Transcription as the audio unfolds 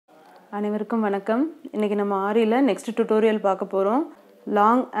அனைவருக்கும் வணக்கம். இன்னைக்கு நம்ம ஆரியில நெக்ஸ்ட் டியூட்டோரியல் பார்க்க போறோம்.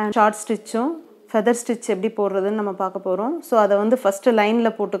 Long and short ஸ்டிச்சும் feather stitch எப்படி போடுறதுன்னு நம்ம பார்க்க போறோம். ஸோ அதை வந்து ஃபர்ஸ்ட் லைன்ல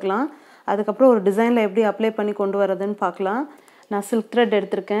போட்டுக்கலாம். அதுக்கப்புறம் ஒரு டிசைன்ல எப்படி அப்ளை பண்ணி கொண்டு வரதுன்னு பார்க்கலாம். நான் சில்க் த்ரெட்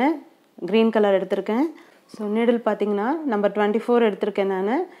எடுத்திருக்கேன், க்ரீன் கலர் எடுத்திருக்கேன். ஸோ நீடில் பார்த்தீங்கன்னா நம்பர் 24 எடுத்திருக்கேன்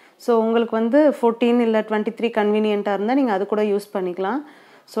நான். ஸோ உங்களுக்கு வந்து 14 இல்லை 23 கன்வீனியண்ட்டாக இருந்தால் நீங்கள் அது கூட யூஸ் பண்ணிக்கலாம்.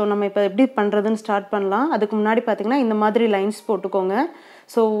 ஸோ நம்ம இப்போ எப்படி பண்ணுறதுன்னு ஸ்டார்ட் பண்ணலாம். அதுக்கு முன்னாடி பார்த்தீங்கன்னா இந்த மாதிரி லைன்ஸ் போட்டுக்கோங்க.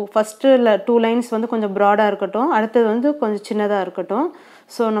 ஸோ ஃபஸ்ட்டு 2 லைன்ஸ் வந்து கொஞ்சம் ப்ராடாக இருக்கட்டும், அடுத்தது வந்து கொஞ்சம் சின்னதாக இருக்கட்டும்.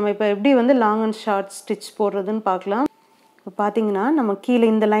 ஸோ நம்ம இப்போ எப்படி வந்து லாங் அண்ட் ஷார்ட் ஸ்டிச் போடுறதுன்னு பார்க்கலாம். இப்போ பார்த்தீங்கன்னா நம்ம கீழே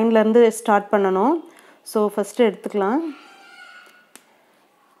இந்த லைன்லேருந்து ஸ்டார்ட் பண்ணணும். ஸோ ஃபஸ்ட்டு எடுத்துக்கலாம்.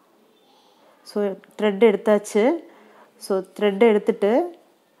 ஸோ த்ரெட் எடுத்தாச்சு. ஸோ த்ரெட் எடுத்துட்டு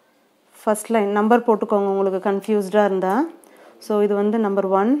ஃபஸ்ட் லைன் நம்பர் போட்டுக்கோங்க உங்களுக்கு கன்ஃபியூஸ்டாக இருந்தால். ஸோ இது வந்து number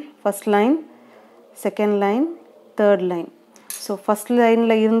 1 first line, second line, third line. So first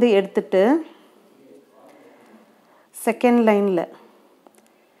லைனில் இருந்து எடுத்துட்டு செகண்ட்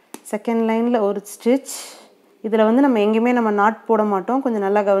லைனில் ஒரு ஸ்டிச். இதில் வந்து நம்ம எங்கேயுமே நம்ம நாட் போட மாட்டோம், கொஞ்சம்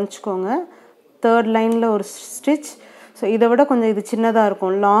நல்லா கவனிச்சுக்கோங்க. தேர்ட் லைனில் ஒரு ஸ்டிச். ஸோ இதை விட கொஞ்சம் இது சின்னதாக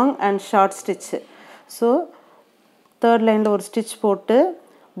இருக்கும், long and short stitch. So third லைனில் ஒரு ஸ்டிச் போட்டு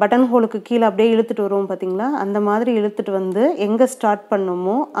பட்டன் ஹோலுக்கு கீழே அப்படியே இழுத்துட்டு வருவோம் பார்த்தீங்களா, அந்த மாதிரி இழுத்துட்டு வந்து எங்கே ஸ்டார்ட்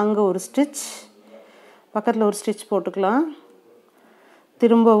பண்ணோமோ அங்கே ஒரு ஸ்டிச், பக்கத்தில் ஒரு ஸ்டிச் போட்டுக்கலாம்.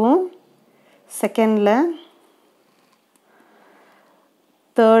 திரும்பவும் செகண்டில்,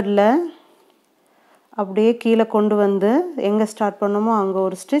 தேர்டில் அப்படியே கீழே கொண்டு வந்து எங்கே ஸ்டார்ட் பண்ணோமோ அங்கே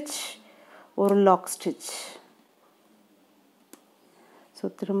ஒரு ஸ்டிச், ஒரு லாக் ஸ்டிச். ஸோ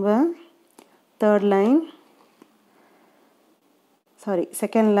திரும்ப third line,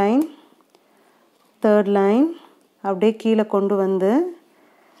 second line, third line அப்படியே கீழே கொண்டு வந்து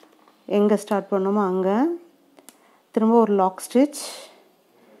எங்கே ஸ்டார்ட் பண்ணோமோ அங்கே திரும்ப ஒரு lock stitch,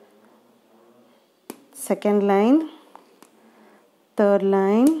 second line, third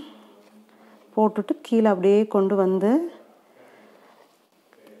line போட்டுட்டு கீழே அப்படியே கொண்டு வந்து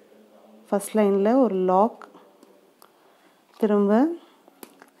ஃபஸ்ட் லைனில் ஒரு லாக், திரும்ப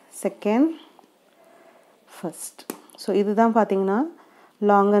செகண்ட், ஃபஸ்ட். ஸோ இதுதான் பார்த்தீங்கன்னா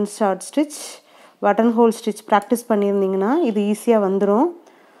long and short stitch. Button whole stitch practice பண்ணியிருந்தீங்கன்னா இது ஈஸியாக வந்துடும்.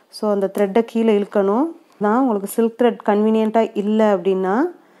 ஸோ அந்த த்ரெட்டை கீழே இழுக்கணும். நான் உங்களுக்கு சில்க் த்ரெட் கன்வீனியண்ட்டாக இல்லை அப்படின்னா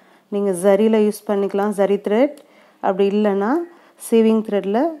நீங்கள் ஜரியில் யூஸ் பண்ணிக்கலாம், ஜரி த்ரெட். அப்படி இல்லைன்னா சீவிங்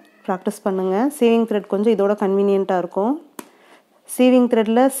த்ரெட்டில் ப்ராக்டிஸ் பண்ணுங்கள். சீவிங் த்ரெட் கொஞ்சம் இதோட கன்வீனியண்ட்டாக இருக்கும். சீவிங்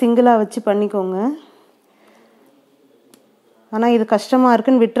த்ரெட்டில் சிங்கிளாக வச்சு பண்ணிக்கோங்க. ஆனால் இது கஷ்டமாக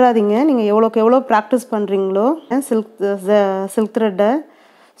இருக்குன்னு விட்டுறாதீங்க. நீங்கள் எவ்வளோக்கு எவ்வளோ ப்ராக்டிஸ் பண்ணுறீங்களோ சில்க் த்ரெட்டை,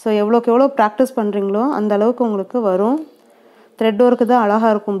 ஸோ எவ்வளோக்கு எவ்வளோ ப்ராக்டிஸ் பண்ணுறீங்களோ அந்த அளவுக்கு உங்களுக்கு வரும். த்ரெட் ஒர்க்கு தான்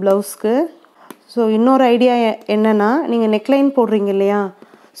அழகாக இருக்கும் ப்ளவுஸ்க்கு. ஸோ இன்னொரு ஐடியா என்னென்னா, நீங்கள் நெக்லைன் போடுறீங்க இல்லையா,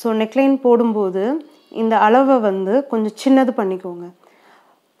 ஸோ நெக்லைன் போடும்போது இந்த அளவை வந்து கொஞ்சம் சின்னது பண்ணிக்கோங்க.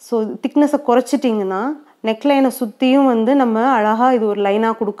 ஸோ திக்னஸை குறைச்சிட்டிங்கன்னா நெக்லைனை சுற்றியும் வந்து நம்ம அழகாக இது ஒரு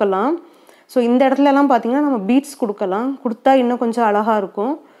லைனாக கொடுக்கலாம். ஸோ இந்த இடத்துலலாம் பார்த்திங்கன்னா நம்ம பீட்ஸ் கொடுத்தா இன்னும் கொஞ்சம் அழகாக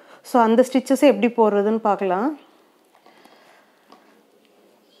இருக்கும். ஸோ அந்த ஸ்டிச்சஸை எப்படி போடுறதுன்னு பார்க்கலாம்.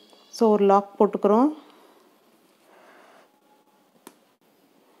 ஸோ ஒரு லாக் போட்டுக்கிறோம்.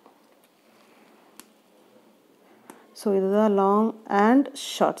 ஸோ இதுதான் long and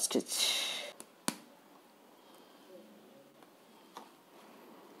short stitch.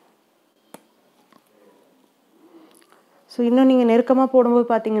 So இன்னும் நீங்கள் நெருக்கமாக போடும்போது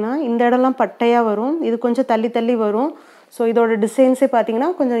பார்த்தீங்கன்னா இந்த இடம்லாம் பட்டையாக வரும், இது கொஞ்சம் தள்ளி தள்ளி வரும். ஸோ இதோட டிசைன்ஸே பார்த்தீங்கன்னா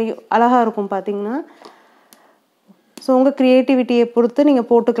கொஞ்சம் அழகாக இருக்கும் பார்த்தீங்கன்னா. ஸோ உங்கள் க்ரியேட்டிவிட்டியை பொறுத்து நீங்கள்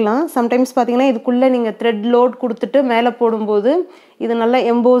போட்டுக்கலாம். சம்டைம்ஸ் பார்த்தீங்கன்னா இதுக்குள்ளே நீங்கள் த்ரெட் லோட் கொடுத்துட்டு மேலே போடும்போது இது நல்லா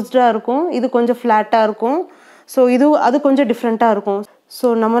எம்போஸ்டாக இருக்கும், இது கொஞ்சம் ஃப்ளாட்டாக இருக்கும். ஸோ அது கொஞ்சம் டிஃப்ரெண்ட்டாக இருக்கும்.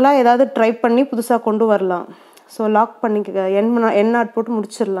 ஸோ நம்மளாம் ஏதாவது ட்ரை பண்ணி புதுசாக கொண்டு வரலாம். ஸோ லாக் பண்ணிக்க என் நாட் போட்டு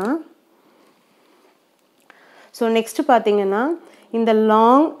முடிச்சிடலாம். ஸோ நெக்ஸ்ட்டு பார்த்தீங்கன்னா இந்த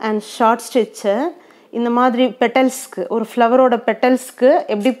லாங் அண்ட் ஷார்ட் ஸ்டிச்சை இந்த மாதிரி பெட்டல்ஸ்க்கு, ஒரு ஃப்ளவரோட பெட்டல்ஸ்க்கு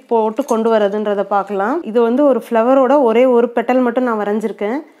எப்படி போட்டு கொண்டு வரதுன்றதை பார்க்கலாம். இது வந்து ஒரு ஃப்ளவரோட ஒரே ஒரு பெட்டல் மட்டும் நான்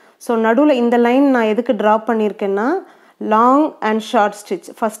வரைஞ்சிருக்கேன். ஸோ நடுவில் இந்த லைன் நான் எதுக்கு ட்ரா பண்ணியிருக்கேன்னா long and short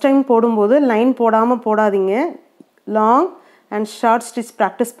stitch. First time போடும்போது லைன் போடாமல் போடாதீங்க, long and short stitch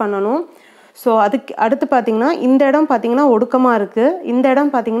practice பண்ணணும். ஸோ அதுக்கு அடுத்து பார்த்தீங்கன்னா இந்த இடம் பார்த்தீங்கன்னா ஒடுக்கமாக இருக்குது, இந்த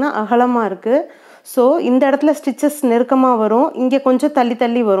இடம் பார்த்தீங்கன்னா அகலமாக இருக்குது. ஸோ இந்த இடத்துல ஸ்டிச்சஸ் நெருக்கமாக வரும், இங்கே கொஞ்சம் தள்ளி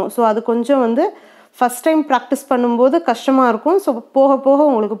தள்ளி வரும். ஸோ அது கொஞ்சம் வந்து ஃபஸ்ட் டைம் ப்ராக்டிஸ் பண்ணும்போது கஷ்டமாக இருக்கும். ஸோ போக போக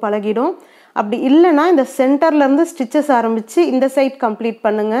உங்களுக்கு பழகிடும். அப்படி இல்லைன்னா இந்த சென்டர்லேருந்து ஸ்டிச்சஸ் ஆரம்பித்து இந்த சைட் கம்ப்ளீட்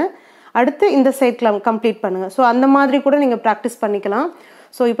பண்ணுங்கள், அடுத்து இந்த சைட்டில் கம்ப்ளீட் பண்ணுங்கள். ஸோ அந்த மாதிரி கூட நீங்கள் ப்ராக்டிஸ் பண்ணிக்கலாம்.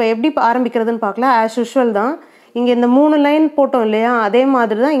 ஸோ இப்போ எப்படி ஆரம்பிக்கிறதுன்னு பார்க்கலாம். ஆஸ் யூஷுவல் தான், இங்கே இந்த 3 லைன் போட்டோம் இல்லையா, அதே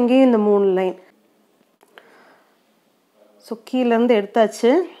மாதிரி தான் இங்கேயும் இந்த 3 லைன். ஸோ கீழேருந்து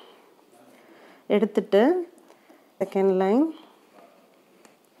எடுத்தாச்சு. எடுத்துட்டு செகண்ட் லைன்,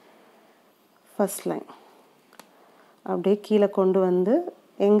 ஃபர்ஸ்ட் லைன் அப்படியே கீழே கொண்டு வந்து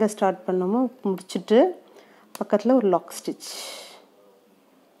எங்கே ஸ்டார்ட் பண்ணோமோ முடிச்சுட்டு பக்கத்தில் ஒரு lock stitch.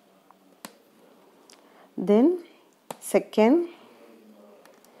 Then second,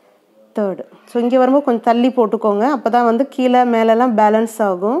 third. So இங்கே வரும்போது கொஞ்சம் தள்ளி போட்டுக்கோங்க, அப்போ தான் வந்து கீழே மேலெல்லாம் பேலன்ஸ்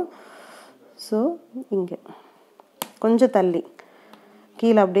ஆகும். ஸோ இங்கே கொஞ்சம் தள்ளி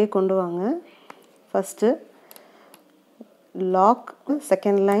கீழே அப்படியே கொண்டு வாங்க. ஃபஸ்ட்டு லாக்,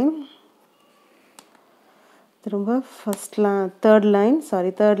 செகண்ட் லைன், திரும்ப ஃபஸ்ட் லைன்,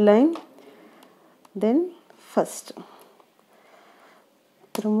 தேர்ட் லைன், தென் ஃபஸ்ட்,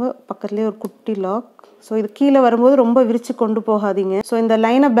 திரும்ப பக்கத்துலேயே ஒரு குட்டி லாக். ஸோ இது கீழே வரும்போது ரொம்ப விரித்து கொண்டு போகாதீங்க. ஸோ இந்த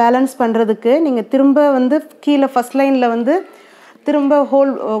லைனை பேலன்ஸ் பண்ணுறதுக்கு நீங்கள் திரும்ப வந்து கீழே ஃபஸ்ட் லைனில் வந்து திரும்ப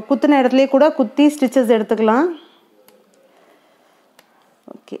ஹோல் குத்துன இடத்துலையே கூட குத்தி ஸ்டிச்சஸ் எடுத்துக்கலாம்.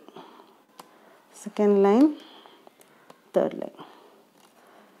 Okay, second line, third line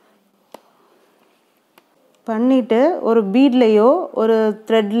பண்ணிவிட்டு ஒரு பீட்லேயோ ஒரு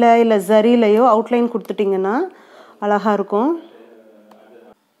த்ரெட்டில் இல்லை ஜரிலையோ அவுட்லைன் கொடுத்துட்டிங்கன்னா அழகாக இருக்கும்.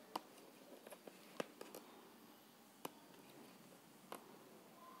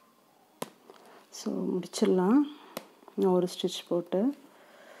 ஸோ முடிச்சிடலாம். நான் ஒரு ஸ்டிச் போட்டு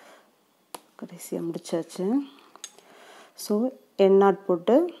கடைசியாக முடிச்சாச்சு. ஸோ எண்ட் நாட்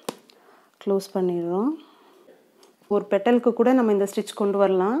போட்டு க்ளோஸ் பண்ணிடுறோம். ஒரு பெட்டலுக்கு கூட நம்ம இந்த ஸ்டிச் கொண்டு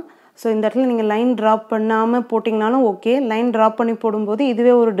வரலாம். ஸோ இந்த இடத்துல நீங்கள் லைன் ட்ராப் பண்ணாமல் போட்டிங்கனாலும் ஓகே. லைன் ட்ராப் பண்ணி போடும்போது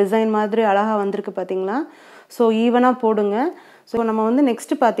இதுவே ஒரு டிசைன் மாதிரி அழகாக வந்திருக்கு பார்த்தீங்களா. ஸோ ஈவனாக போடுங்க. ஸோ நம்ம வந்து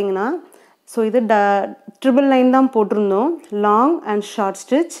நெக்ஸ்ட்டு பார்த்தீங்கன்னா, ஸோ இது ட்ரிபிள் லைன் தான் போட்டிருந்தோம், லாங் அண்ட் ஷார்ட்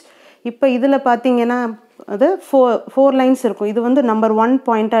ஸ்டிச். இப்போ இதில் பார்த்தீங்கன்னா அது ஃபோர் லைன்ஸ் இருக்கும். இது வந்து நம்பர் 1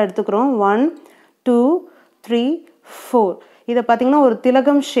 பாயிண்ட்டாக எடுத்துக்கிறோம். 1 2 3 4. இதை பார்த்தீங்கன்னா ஒரு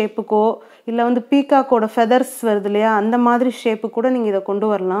திலகம் ஷேப்புக்கோ இல்லை வந்து பீகாக்கோட ஃபெதர்ஸ் வருது இல்லையா, அந்த மாதிரி ஷேப்பு கூட நீங்கள் இதை கொண்டு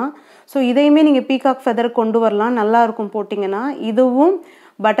வரலாம். ஸோ இதையுமே நீங்கள் பீகாக் ஃபெதர் கொண்டு வரலாம், நல்லாயிருக்கும் போட்டிங்கன்னா. இதுவும்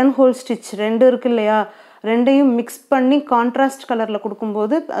பட்டன் ஹோல் ஸ்டிச் 2 இருக்குது இல்லையா, ரெண்டையும் மிக்ஸ் பண்ணி கான்ட்ராஸ்ட் கலரில்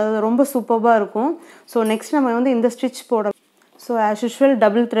கொடுக்கும்போது அது ரொம்ப சூப்பராக இருக்கும். ஸோ நெக்ஸ்ட் நம்ம வந்து இந்த ஸ்டிச் போட. So as usual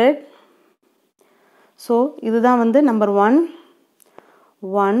double thread. So இதுதான் வந்து நம்பர் 1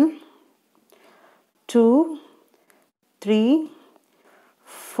 1 2 3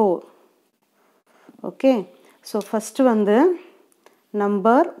 4. ஓகே, ஸோ ஃபஸ்ட்டு வந்து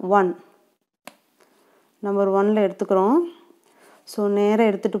நம்பர் 1 எடுத்துக்கிறோம். ஸோ நேராக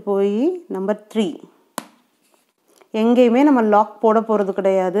எடுத்துகிட்டு போய் நம்பர் 3 எங்கேயுமே நம்ம லாக் போட போகிறது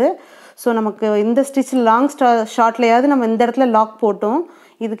கிடையாது. ஸோ நமக்கு இந்த ஸ்டிச் லாங் ஷார்ட்லையாவது நம்ம இந்த இடத்துல லாக் போட்டோம்,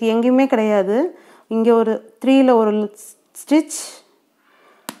 இதுக்கு எங்கேயுமே கிடையாது. இங்கே ஒரு 3ல் ஒரு ஸ்டிச்,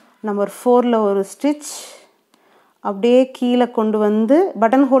 நம்பர் 4ல் ஒரு ஸ்டிச், அப்படியே கீழே கொண்டு வந்து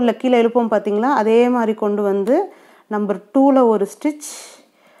பட்டன் ஹோலில் கீழே எழுப்போம் பார்த்தீங்களா, அதே மாதிரி கொண்டு வந்து நம்பர் 2ல் ஒரு ஸ்டிச்,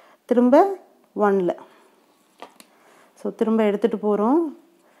 திரும்ப 1ல். ஸோ திரும்ப எடுத்துகிட்டு போகிறோம்.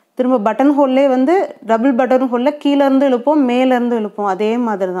 திரும்ப பட்டன் ஹோல்லே வந்து டபுள் பட்டன் ஹோலில் கீழேருந்து இழுப்போம், மேலேருந்து இழுப்போம், அதே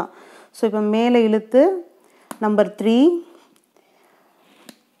மாதிரி தான். ஸோ இப்போ மேலே இழுத்து நம்பர் 3,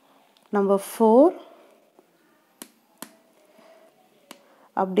 நம்பர் 4,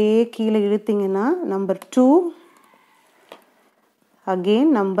 அப்படியே கீழே இழுத்திங்கன்னா நம்பர் 2,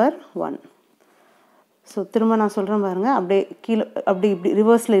 அகெயின் நம்பர் 1. ஸோ திரும்ப நான் சொல்கிறேன் பாருங்கள், அப்படியே கீழே அப்படி இப்படி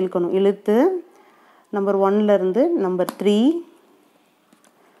ரிவர்ஸில் இழுக்கணும். இழுத்து நம்பர் 1லேருந்து நம்பர் 3,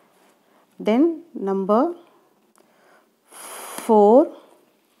 தென் நம்பர் 4,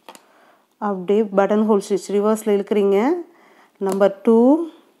 அப்படியே பட்டன் ஹோல் ஸ்டிச் ரிவர்ஸில் இழுக்கிறீங்க. Number 2,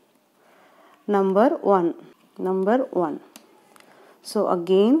 number 1. So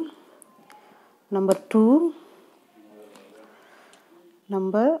again number 2,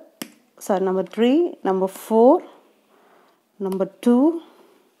 number 3, number 4, number 2,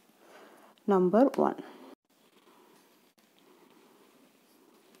 number 1.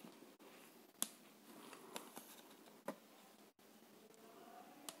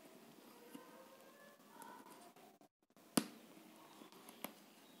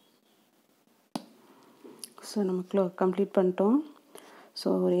 So நம்ம கம்ப்ளீட் பண்ணிட்டோம். ஸோ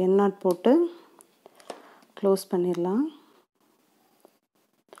ஒரு எண்ட் நாட் போட்டு க்ளோஸ் பண்ணிடலாம்.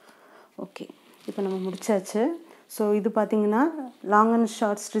 ஓகே, இப்போ நம்ம முடிச்சாச்சு. ஸோ இது பார்த்திங்கன்னா லாங் அண்ட்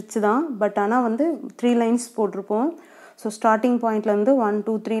ஷார்ட் ஸ்டிச் தான், பட் ஆனால் வந்து 3 லைன்ஸ் போட்டிருப்போம். ஸோ ஸ்டார்டிங் பாயிண்ட்லேருந்து 1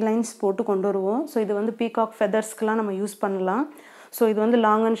 2 3 லைன்ஸ் போட்டு கொண்டு வருவோம். ஸோ இது வந்து பீகாக் ஃபெதர்ஸ்க்கெலாம் நம்ம யூஸ் பண்ணலாம். ஸோ இது வந்து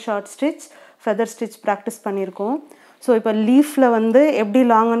long and short stitch, feather stitch practice பண்ணியிருக்கோம். ஸோ இப்போ லீஃபில் வந்து எப்படி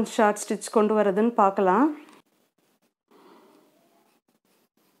லாங் அண்ட் ஷார்ட் ஸ்டிச் கொண்டு வரதுன்னு பார்க்கலாம்.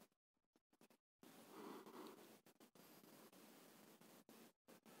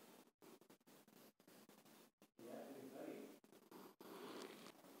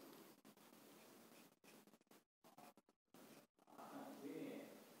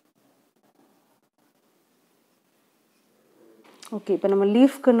 ஓகே, இப்போ நம்ம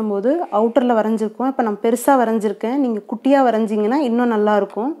லீஃப்க்குன்னும் போது அவுட்டரில் வரைஞ்சிருக்கோம். இப்போ நான் பெருசாக வரைஞ்சிருக்கேன். நீங்கள் குட்டியாக வரைஞ்சிங்கன்னா இன்னும்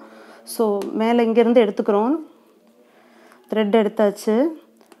நல்லாயிருக்கும். ஸோ மேலே இங்கேருந்து எடுத்துக்கிறோம். த்ரெட் எடுத்தாச்சு.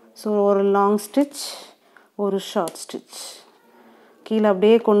 ஸோ ஒரு லாங் ஸ்டிச், ஒரு ஷார்ட் ஸ்டிச் கீழே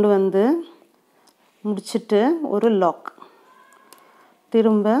அப்படியே கொண்டு வந்து முடிச்சுட்டு ஒரு லாக்,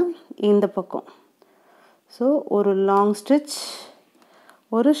 திரும்ப இந்த பக்கம். ஸோ ஒரு லாங் ஸ்டிச்,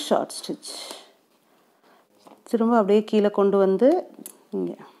 ஒரு ஷார்ட் ஸ்டிச், திரும்ப அப்படியே கீழே கொண்டு வந்து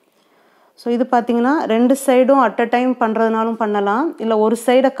இங்கே. ஸோ இது பார்த்திங்கன்னா 2 சைடும் அட் அ டைம் பண்ணுறதுனாலும் பண்ணலாம், இல்லை ஒரு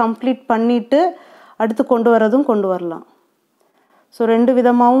சைடை கம்ப்ளீட் பண்ணிவிட்டு அடுத்து கொண்டு வரதும் கொண்டு வரலாம். ஸோ 2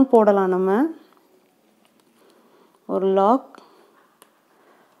 விதமாகவும் போடலாம் நம்ம. ஒரு லாக்,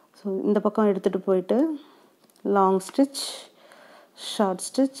 ஸோ இந்த பக்கம் எடுத்துகிட்டு போயிட்டு லாங் ஸ்டிச், ஷார்ட்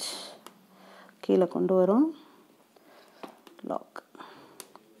ஸ்டிச், கீழே கொண்டு வரும், lock.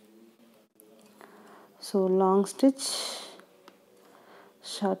 So long stitch,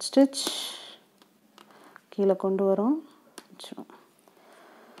 short stitch, கீழே கொண்டு வரும்,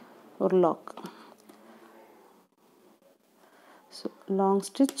 ஒரு lock. So long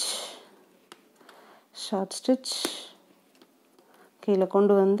stitch, short stitch, கீழே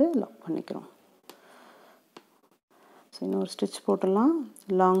கொண்டு வந்து லாக் பண்ணிக்கிறோம். ஸோ இன்னொரு ஸ்டிச் போட்டுடலாம்.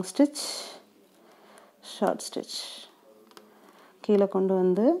 லாங் ஸ்டிச், ஷார்ட் ஸ்டிச், கீழே கொண்டு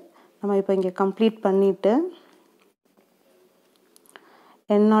வந்து நம்ம இப்போ இங்கே கம்ப்ளீட் பண்ணிவிட்டு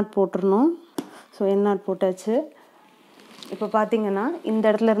என் நாட் போட்டுடணும். ஸோ என் நாட் போட்டாச்சு. இப்போ பார்த்திங்கன்னா இந்த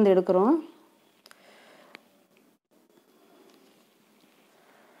இடத்துல இருந்து எடுக்கிறோம்.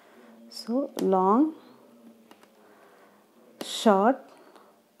 ஸோ லாங், ஷார்ட்,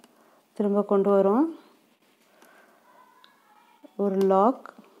 திரும்ப கொண்டு வரோம், ஒரு லாக்,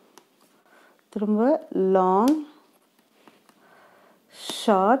 திரும்ப லாங்,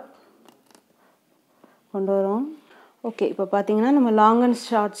 ஷார்ட், கொண்டு வரோம். ஓகே, இப்போ பார்த்தீங்கன்னா நம்ம லாங் அண்ட்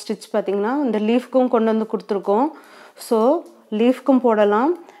ஷார்ட் ஸ்டிச் பார்த்திங்கன்னா இந்த லீஃப்க்கும் கொண்டு வந்து கொடுத்துருக்கோம். ஸோ லீஃப்க்கும்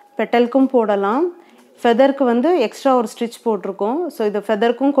போடலாம், பெட்டலுக்கும் போடலாம், ஃபெதருக்கு வந்து எக்ஸ்ட்ரா ஒரு ஸ்டிச் போட்டிருக்கோம். ஸோ இதை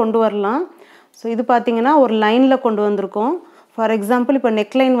ஃபெதருக்கும் கொண்டு வரலாம். ஸோ இது பார்த்திங்கன்னா ஒரு லைனில் கொண்டு வந்திருக்கோம். ஃபார் எக்ஸாம்பிள் இப்போ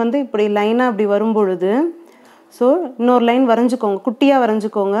நெக்லைன் வந்து இப்படி லைனாக அப்படி வரும் பொழுது ஸோ இன்னொரு லைன் வரைஞ்சிக்கோங்க, குட்டியாக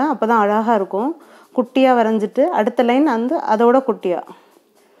வரைஞ்சிக்கோங்க, அப்போ தான் அழகாக இருக்கும். குட்டியாக வரைஞ்சிட்டு அடுத்த லைன் வந்து அதோட குட்டியாக.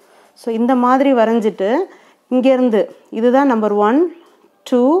 ஸோ இந்த மாதிரி வரைஞ்சிட்டு இங்கேருந்து இதுதான் நம்பர் 1,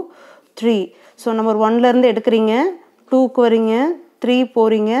 2, 3. ஸோ நம்பர் 1லேருந்து எடுக்கிறீங்க, 2க்கு வரீங்க, 3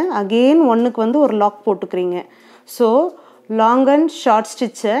 போகிறீங்க, அகெயின் 1க்கு வந்து ஒரு lock போட்டுக்கிறீங்க. So long and short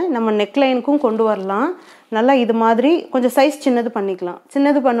ஸ்டிச்சை நம்ம நெக்லைனுக்கும் கொண்டு வரலாம். நல்லா இது மாதிரி கொஞ்சம் சைஸ் சின்னது பண்ணிக்கலாம்.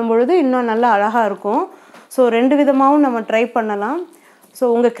 சின்னது பண்ணும்பொழுது இன்னும் நல்லா அழகாக இருக்கும். ஸோ 2 விதமாகவும் நம்ம ட்ரை பண்ணலாம். ஸோ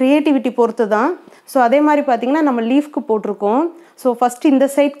உங்கள் க்ரியேட்டிவிட்டி பொறுத்து தான். ஸோ அதே மாதிரி பார்த்திங்கன்னா நம்ம லீஃப்க்கு போட்டிருக்கோம். ஸோ ஃபஸ்ட்டு இந்த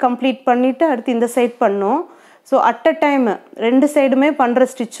சைட் கம்ப்ளீட் பண்ணிவிட்டு அடுத்து இந்த சைட் பண்ணோம். ஸோ அட் அ டைம் 2 சைடுமே பண்ணுற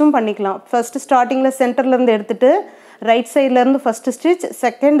ஸ்டிச்சும் பண்ணிக்கலாம். ஃபஸ்ட்டு ஸ்டார்டிங்கில் சென்டர்லேருந்து எடுத்துகிட்டு ரைட் சைட்லேருந்து first stitch,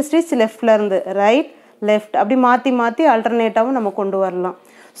 second stitch லெஃப்ட்லேருந்து right, left, அப்படி மாற்றி மாற்றி ஆல்டர்னேட்டாகவும் நம்ம கொண்டு வரலாம்.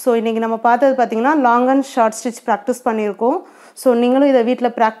 ஸோ இன்றைக்கி நம்ம பார்த்தது பார்த்திங்கன்னா long and short stitch practice பண்ணியிருக்கோம். ஸோ நீங்களும் இதை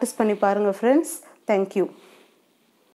வீட்டில் ப்ராக்டிஸ் பண்ணி பாருங்கள் ஃப்ரெண்ட்ஸ். தேங்க்யூ.